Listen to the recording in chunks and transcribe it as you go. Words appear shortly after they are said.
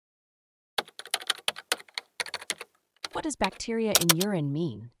What does bacteria in urine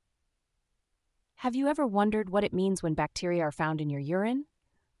mean? Have you ever wondered what it means when bacteria are found in your urine?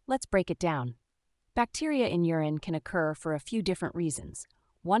 Let's break it down. Bacteria in urine can occur for a few different reasons.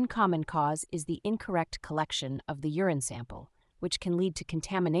 One common cause is the incorrect collection of the urine sample, which can lead to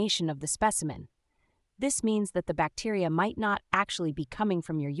contamination of the specimen. This means that the bacteria might not actually be coming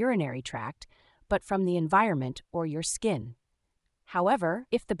from your urinary tract, but from the environment or your skin. However,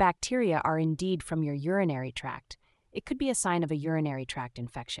 if the bacteria are indeed from your urinary tract, it could be a sign of a urinary tract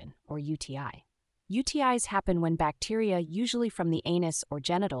infection, or UTI. UTIs happen when bacteria, usually from the anus or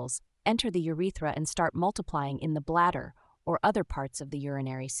genitals, enter the urethra and start multiplying in the bladder or other parts of the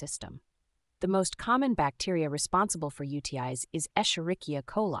urinary system. The most common bacteria responsible for UTIs is Escherichia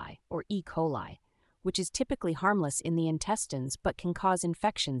coli, or E. coli, which is typically harmless in the intestines but can cause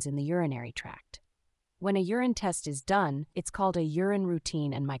infections in the urinary tract. When a urine test is done, it's called a urine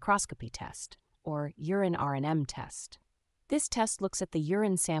routine and microscopy test, or urine RNM test. This test looks at the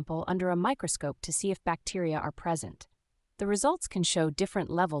urine sample under a microscope to see if bacteria are present. The results can show different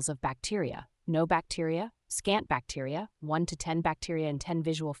levels of bacteria: no bacteria, scant bacteria, 1 to 10 bacteria in 10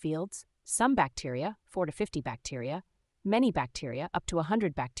 visual fields, some bacteria, 4 to 50 bacteria, many bacteria, up to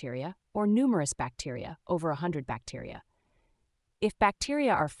 100 bacteria, or numerous bacteria, over 100 bacteria. If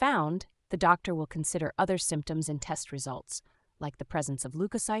bacteria are found, the doctor will consider other symptoms and test results, like the presence of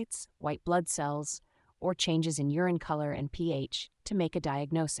leukocytes, white blood cells, or changes in urine color and pH, to make a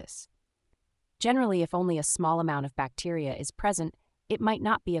diagnosis. Generally, if only a small amount of bacteria is present, it might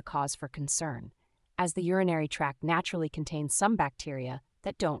not be a cause for concern, as the urinary tract naturally contains some bacteria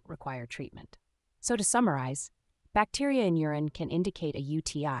that don't require treatment. So to summarize, bacteria in urine can indicate a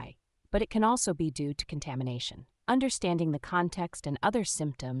UTI, but it can also be due to contamination. Understanding the context and other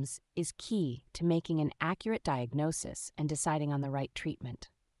symptoms is key to making an accurate diagnosis and deciding on the right treatment.